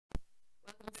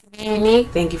Hey,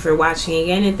 thank you for watching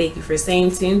again, and thank you for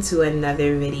staying tuned to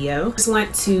another video. I just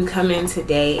want to come in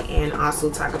today and also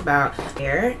talk about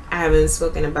hair. I haven't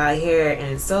spoken about hair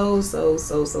in so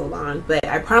long, but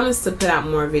I promise to put out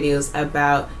more videos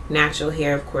about natural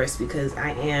hair, of course, because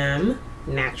I am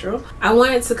natural. I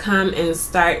wanted to come and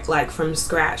start like from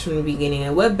scratch, from the beginning,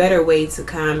 and what better way to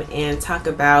come and talk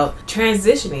about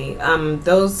transitioning.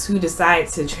 Those who decide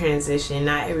to transition,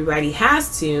 not everybody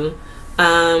has to,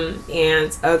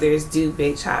 and others do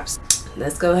big chops.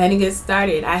 Let's go ahead and get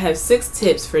started. I have 6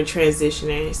 tips for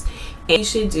transitioners, and you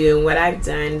should do what I've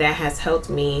done that has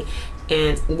helped me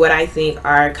and what I think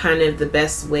are kind of the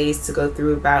best ways to go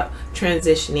through about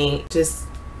transitioning, just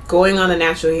going on the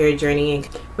natural hair journey. And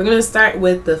we're gonna start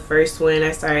with the first one.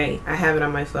 I have it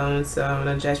on my phone, so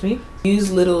don't judge me.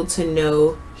 Use little to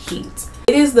no heat.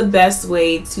 It is the best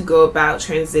way to go about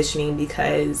transitioning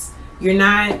because you're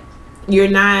not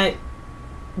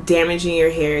damaging your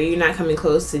hair. You're not coming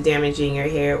close to damaging your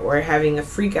hair or having a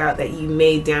freak out that you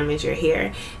may damage your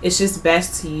hair. It's just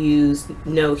best to use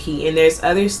no heat, and there's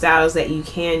other styles that you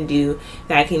can do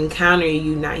that can counter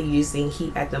you not using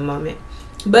heat at the moment.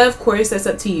 But of course, that's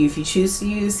up to you. If you choose to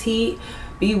use heat,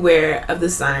 beware of the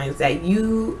signs that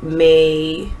you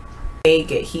may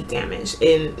get heat damage,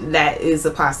 and that is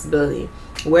a possibility.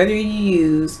 Whether you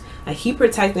use a heat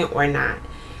protectant or not,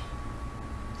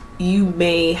 you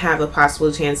may have a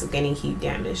possible chance of getting heat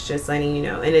damage, just letting you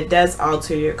know. And it does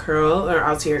alter your curl or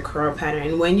alter your curl pattern.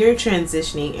 And when you're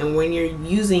transitioning and when you're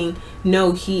using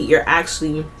no heat, you're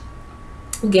actually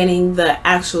getting the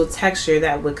actual texture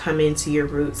that would come into your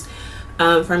roots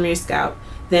from your scalp,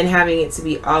 then having it to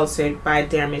be altered by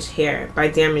damaged hair, by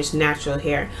damaged natural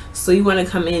hair. So you want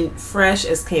to come in fresh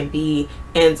as can be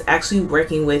and actually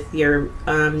working with your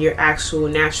actual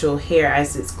natural hair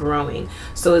as it's growing.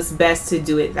 So it's best to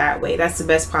do it that way. That's the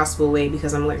best possible way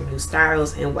because I'm learning new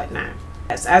styles and whatnot.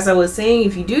 Yes, as I was saying,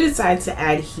 if you do decide to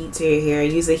add heat to your hair,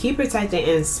 use a heat protectant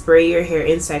and spray your hair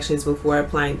in sections before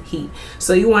applying heat.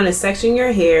 So you want to section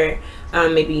your hair,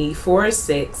 maybe 4 or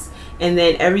 6, and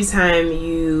then every time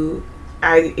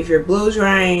if you're blow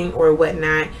drying or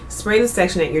whatnot, spray the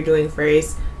section that you're doing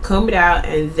first, comb it out,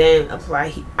 and then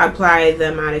apply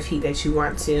the amount of heat that you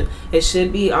want to. It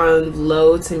should be on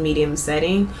low to medium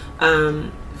setting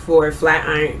for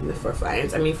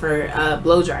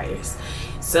blow dryers.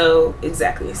 So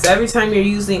exactly. So every time you're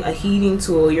using a heating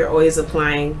tool, you're always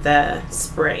applying the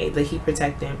spray, the heat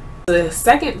protectant. The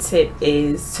second tip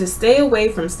is to stay away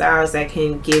from styles that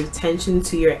can give tension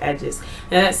to your edges.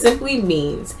 And that simply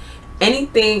means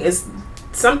anything is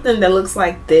something that looks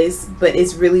like this, but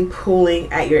it's really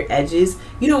pulling at your edges.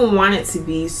 You don't want it to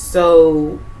be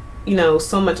so,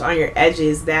 so much on your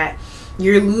edges that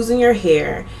you're losing your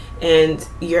hair and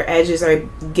your edges are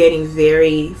getting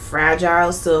very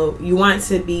fragile. So you want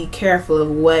to be careful of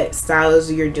what styles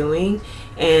you're doing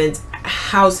and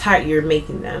how tight you're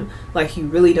making them. Like, you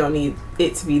really don't need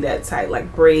it to be that tight,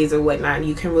 like braids or whatnot.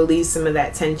 You can release some of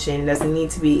that tension. It doesn't need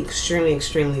to be extremely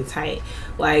tight.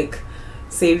 Like,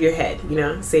 save your head,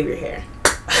 save your hair.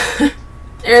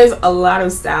 There's a lot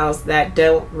of styles that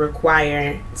don't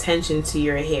require tension to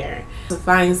your hair. So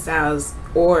find styles,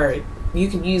 or you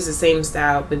can use the same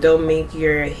style, but don't make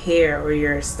your hair or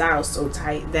your style so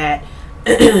tight that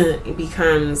it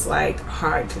becomes like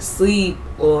hard to sleep,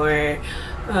 or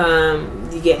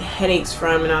you get headaches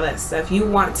from and all that stuff. You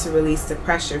want to release the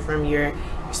pressure from your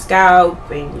scalp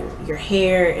and your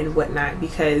hair and whatnot,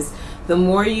 because the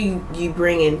more you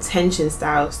bring in tension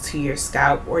styles to your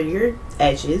scalp or your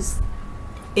edges,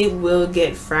 it will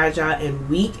get fragile and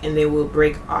weak and they will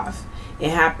break off. It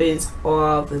happens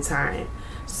all the time.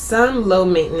 Some low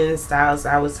maintenance styles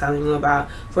I was telling you about,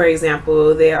 for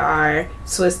example, there are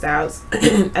twist outs.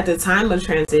 At the time of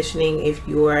transitioning, at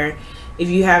the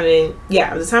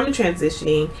time of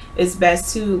transitioning, it's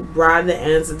best to rod the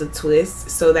ends of the twist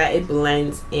so that it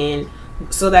blends in,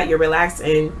 so that your relaxed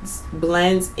ends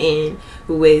blends in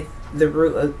with the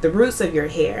roots of your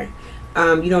hair.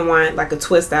 You don't want like a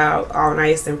twist out all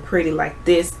nice and pretty like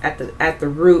this at the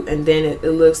root, and then it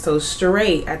looks so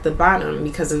straight at the bottom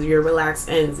because of your relaxed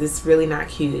ends. It's really not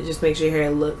cute. It just makes your hair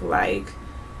look like,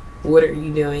 what are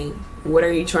you doing? What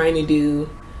are you trying to do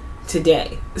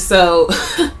today? So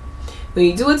when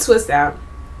you do a twist out,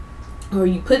 or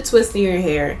you put twists in your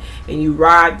hair and you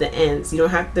rod the ends, you don't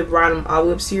have to rod them all the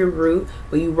way up to your root,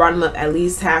 but you rod them up at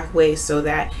least halfway so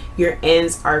that your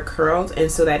ends are curled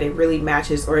and so that it really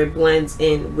matches or it blends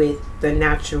in with the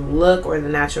natural look or the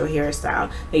natural hairstyle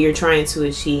that you're trying to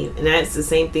achieve. And that's the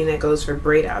same thing that goes for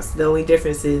braid outs. The only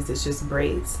difference is it's just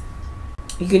braids.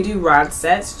 You can do rod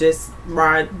sets, just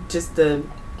the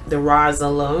rods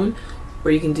alone,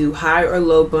 or you can do high or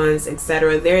low buns,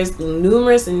 etc. There's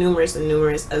numerous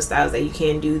of styles that you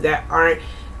can do that aren't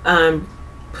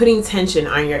putting tension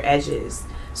on your edges.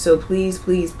 So please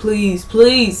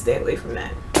stay away from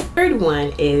that.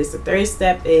 The third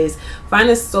step is find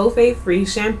a sulfate free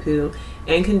shampoo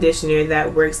and conditioner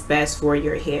that works best for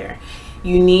your hair.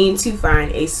 You need to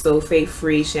find a sulfate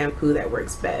free shampoo that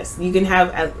works best. You can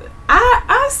have,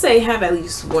 I say have at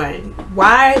least one.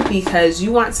 Why? Because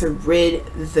you want to rid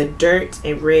the dirt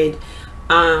and rid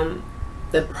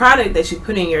the product that you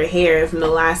put in your hair from the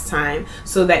last time,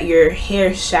 so that your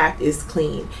hair shaft is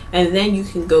clean, and then you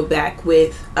can go back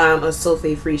with a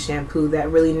sulfate free shampoo that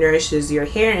really nourishes your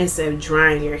hair instead of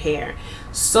drying your hair.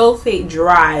 Sulfate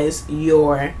dries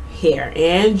your hair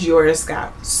and your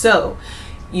scalp, so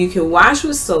you can wash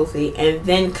with sulfate and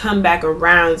then come back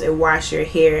around and wash your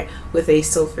hair with a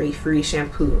sulfate free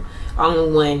shampoo all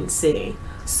in one sitting.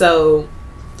 So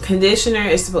conditioner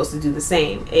is supposed to do the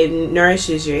same. It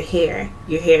nourishes your hair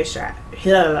shaft.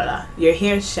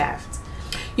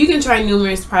 You can try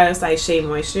numerous products like Shea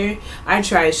Moisture. I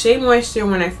tried Shea Moisture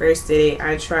when I first did it.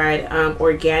 I tried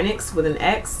Organics with an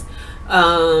X,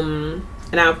 and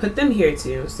I'll put them here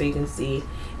too so you can see.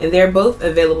 And they're both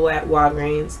available at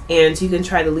Walgreens. And you can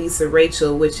try the Lisa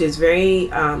Rachel, which is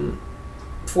very at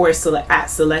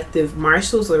Selective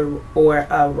Marshalls or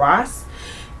Ross.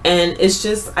 And it's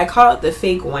just, I call it the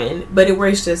fake one, but it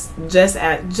works just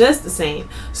the same.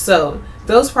 So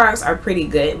those products are pretty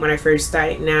good when I first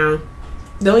started. Now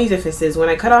the only difference is when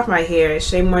I cut off my hair,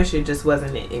 Shea Moisture just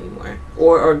wasn't it anymore,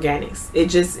 or Organics.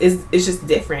 It's just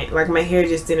different. Like my hair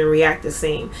just didn't react the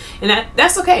same, and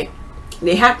that's okay.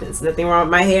 It happens. Nothing wrong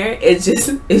with my hair. It's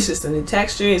just a new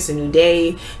texture. It's a new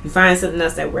day. You find something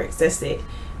else that works. That's it.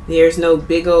 There's no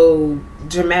big old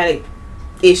dramatic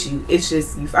issue. It's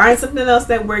just you find something else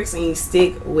that works and you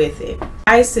stick with it.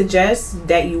 I suggest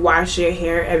that you wash your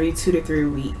hair every 2 to 3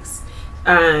 weeks.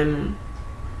 Yeah,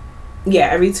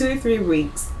 every 2 to 3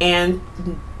 weeks, and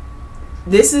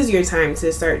this is your time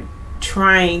to start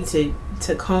trying to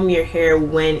comb your hair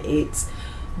when it's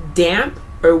damp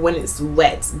or when it's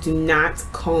wet. Do not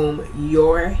comb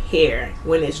your hair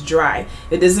when it's dry.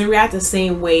 It doesn't react the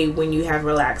same way when you have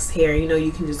relaxed hair. You know,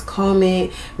 you can just comb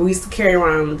it. We used to carry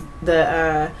around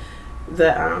the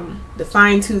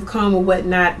fine tooth comb or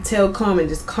whatnot, tail comb, and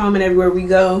just comb it everywhere we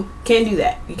go. Can't do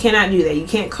that. You cannot do that. You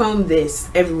can't comb this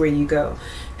everywhere you go.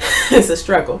 It's a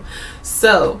struggle.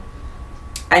 So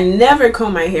I never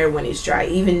comb my hair when it's dry.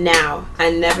 Even now,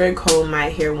 I never comb my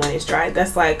hair when it's dry.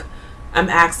 That's like I'm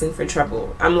asking for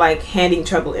trouble. I'm like handing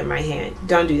trouble in my hand.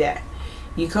 Don't do that.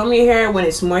 You comb your hair when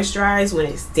it's moisturized, when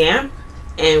it's damp,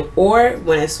 or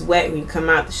when it's wet, when you come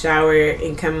out the shower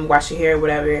and come and wash your hair or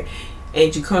whatever,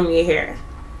 and you comb your hair.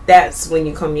 That's when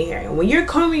you comb your hair. And when you're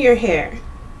combing your hair,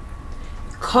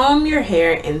 comb your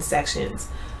hair in sections.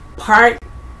 Part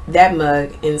that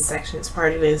mug in sections.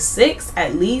 Part it in 6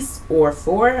 at least, or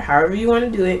 4, however you want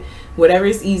to do it. Whatever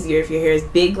is easier. If your hair is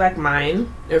big like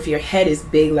mine, or if your head is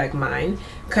big like mine,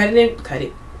 divide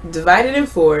it in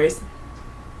 4s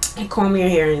and comb your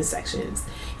hair in sections.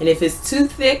 And if it's too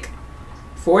thick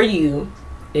for you,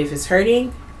 if it's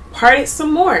hurting, part it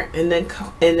some more and then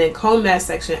comb that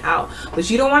section out. But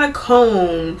you don't want to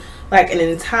comb like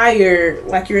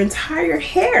your entire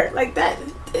hair like that.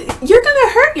 You're gonna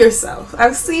hurt yourself.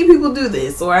 I've seen people do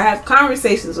this, or I have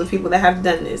conversations with people that have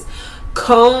done this.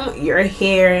 Comb your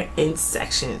hair in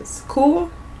sections.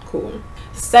 Cool.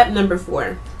 Step number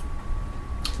 4.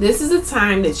 This is a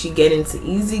time that you get into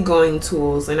easygoing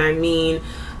tools, and I mean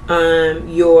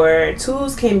your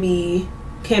tools can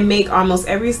make almost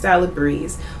every style a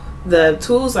breeze. The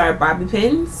tools are bobby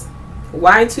pins,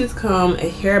 wide tooth comb, a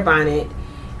hair bonnet,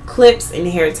 clips, and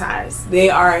hair ties. They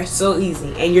are so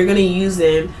easy, and you're going to use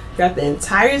them throughout the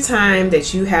entire time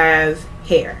that you have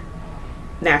hair,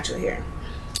 natural hair.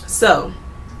 So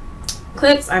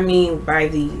clips, I mean by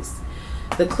these,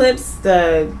 the clips,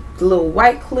 the little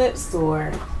white clips,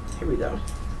 or here we go,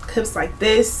 clips like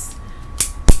this,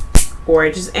 or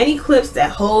just any clips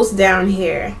that holds down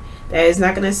hair, that is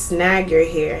not going to snag your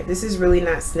hair. This is really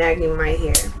not snagging my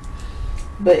hair,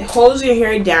 but it holds your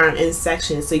hair down in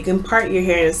sections, so you can part your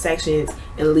hair in sections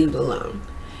and leave it alone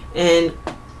and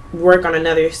work on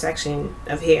another section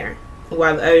of hair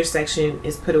while the other section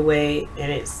is put away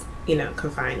and it's, you know,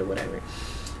 confined or whatever.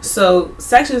 So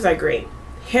sections are great.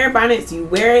 Hair bonnets, you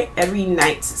wear it every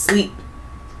night to sleep.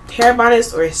 Hair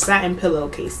bonnets or satin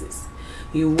pillowcases,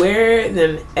 you wear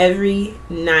them every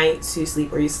night to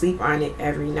sleep, or you sleep on it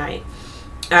every night.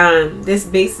 This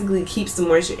basically keeps the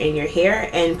moisture in your hair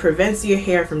and prevents your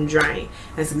hair from drying.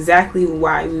 That's exactly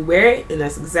why we wear it, and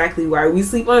that's exactly why we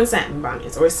sleep on satin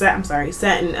bonnets, or satin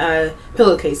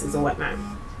pillowcases and whatnot.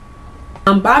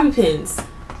 Bobby pins.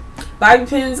 Bobby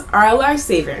pins are a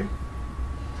lifesaver.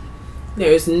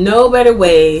 There's no better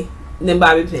way than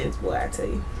bobby pins, boy, I tell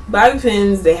you. Bobby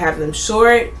pins, they have them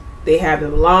short, they have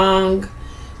them long,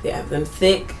 they have them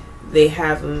thick, they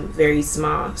have them very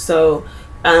small. So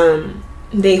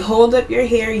they hold up your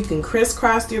hair. You can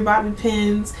crisscross your bobby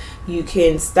pins. You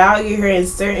can style your hair in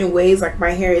certain ways. Like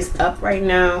my hair is up right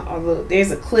now, although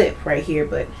there's a clip right here,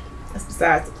 but that's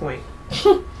besides the point.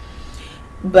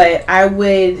 But I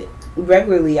would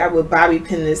bobby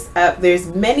pin this up.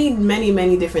 There's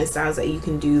many different styles that you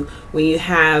can do when you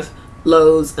have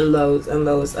loads and loads and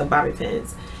loads of bobby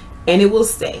pins, and it will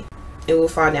stay. It will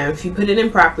fall down. If you put it in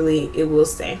properly, it will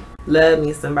stay. Love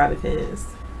me some bobby pins.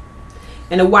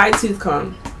 And a wide tooth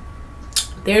comb.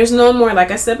 There's no more,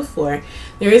 like I said before,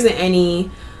 there isn't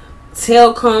any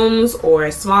tail combs or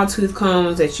small tooth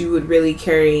combs that you would really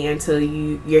carry until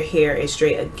your hair is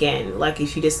straight again. Like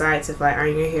if you decide to flat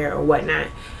iron your hair or whatnot.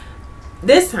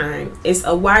 This time it's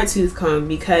a wide tooth comb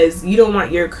because you don't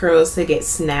want your curls to get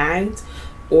snagged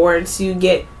or to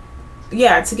get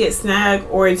snagged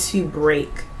or to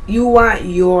break. You want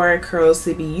your curls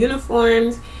to be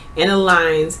uniformed and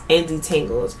aligned and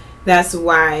detangled. That's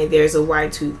why there's a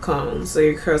wide tooth comb, so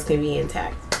your curls can be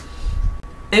intact.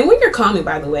 And when you're combing,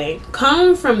 by the way,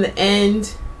 comb from the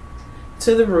end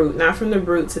to the root, not from the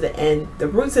root to the end. The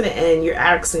root to the end, you're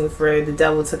asking for the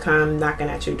devil to come knocking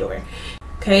at your door.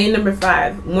 Okay, number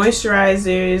 5,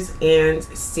 moisturizers and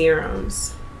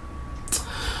serums.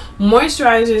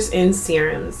 Moisturizers and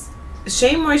serums.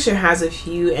 Shea Moisture has a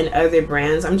few and other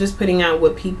brands. I'm just putting out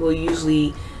what people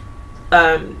usually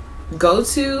go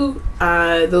to.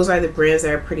 Those are the brands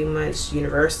that are pretty much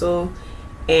universal,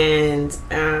 and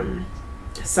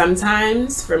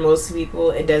sometimes for most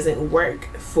people it doesn't work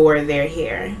for their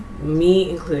hair, me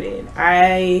included.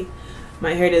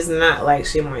 My hair does not like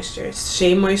Shea Moisture.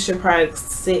 Shea Moisture products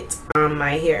sit on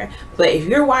my hair, but if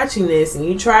you're watching this and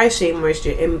you try Shea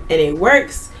Moisture and it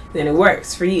works, then it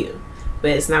works for you, but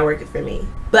it's not working for me.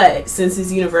 But since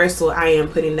it's universal, I am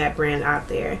putting that brand out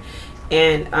there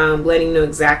and letting you know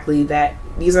exactly that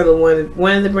these are the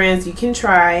one of the brands you can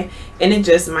try, and it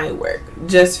just might work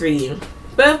just for you.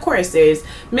 But of course, there's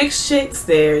mixed chicks,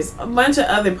 there's a bunch of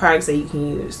other products that you can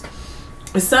use.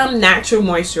 Some natural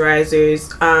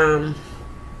moisturizers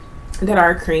that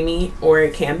are creamy or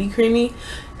can be creamy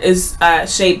is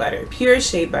shea butter, pure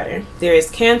shea butter. There's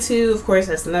Cantu, of course,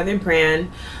 that's another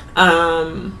brand.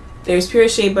 There's pure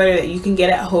shea butter that you can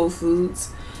get at Whole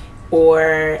Foods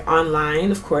or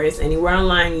online, of course. Anywhere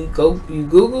online you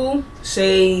Google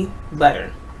shea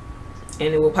butter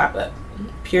and it will pop up.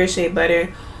 Pure shea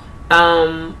butter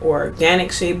or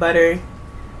organic shea butter.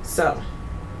 So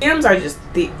serums are just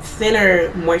the thinner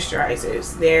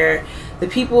moisturizers. They're the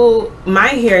people my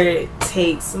hair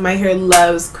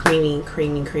loves creamy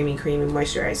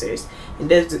moisturizers. It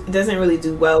doesn't really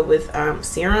do well with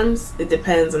serums. It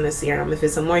depends on the serum. If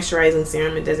it's a moisturizing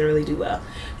serum, it doesn't really do well.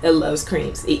 It loves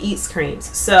creams. It eats creams.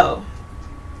 So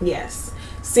yes,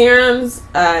 serums,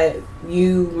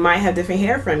 you might have different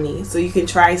hair from me, so you can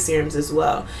try serums as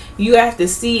well. You have to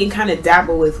see and kind of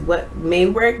dabble with what may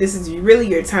work. This is really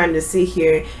your time to sit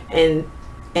here and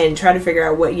try to figure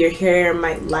out what your hair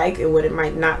might like and what it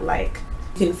might not like.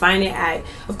 You can find it at,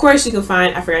 of course you can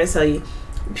find, I forgot to tell you,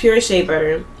 pure shea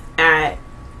butter at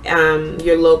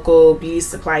your local beauty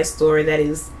supply store that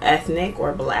is ethnic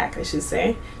or black, I should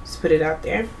say. Just put it out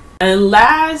there. And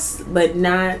last but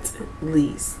not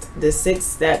least, the 6th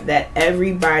step that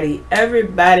everybody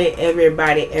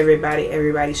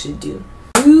should do.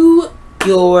 Do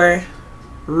your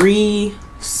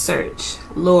research.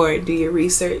 Lord, do your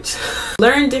research.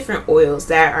 Learn different oils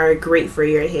that are great for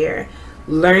your hair.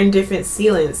 Learn different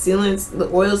sealants. The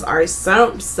oils are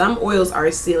some oils are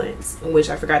sealants, which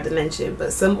I forgot to mention,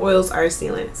 but some oils are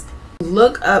sealants.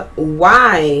 Look up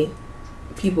why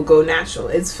people go natural.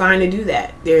 It's fine to do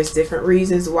that. There's different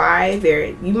reasons why.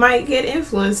 You might get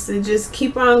influenced to just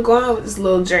keep on going with this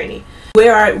little journey.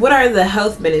 What are the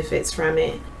health benefits from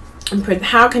it?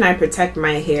 How can I protect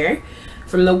my hair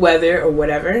from the weather or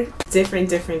whatever?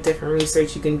 Different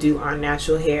research you can do on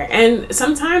natural hair, and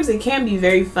sometimes it can be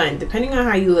very fun depending on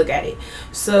how you look at it.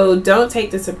 So don't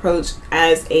take this approach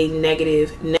as a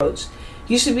negative approach.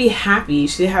 You should be happy. You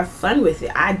should have fun with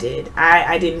it. I did.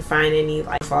 I didn't find any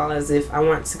like fall as if I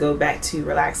want to go back to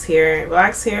relaxed hair.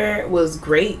 Relaxed hair was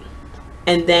great,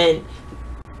 and then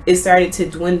it started to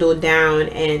dwindle down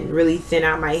and really thin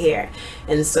out my hair.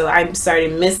 And so I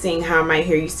started missing how my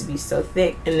hair used to be so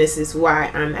thick, and this is why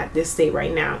I'm at this state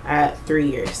right now at 3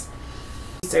 years.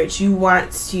 Research, you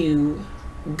want to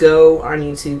go on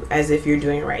YouTube as if you're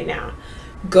doing it right now.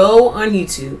 Go on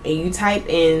YouTube and you type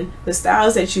in the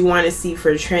styles that you want to see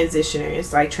for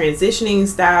transitioners, like transitioning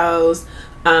styles,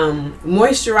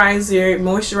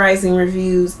 moisturizing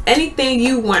reviews, anything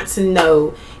you want to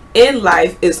know in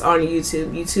life is on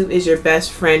YouTube. YouTube is your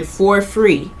best friend for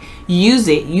free. Use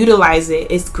it, utilize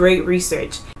it. It's great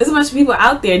research. There's a bunch of people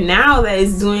out there now that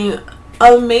is doing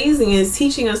amazing and is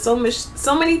teaching us so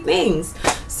many things.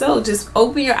 So just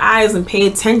open your eyes and pay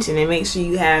attention and make sure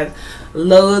you have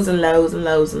loads and loads and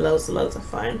loads and loads and loads of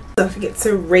fun. Don't forget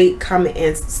to rate, comment,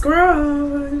 and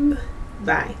subscribe.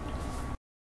 Bye.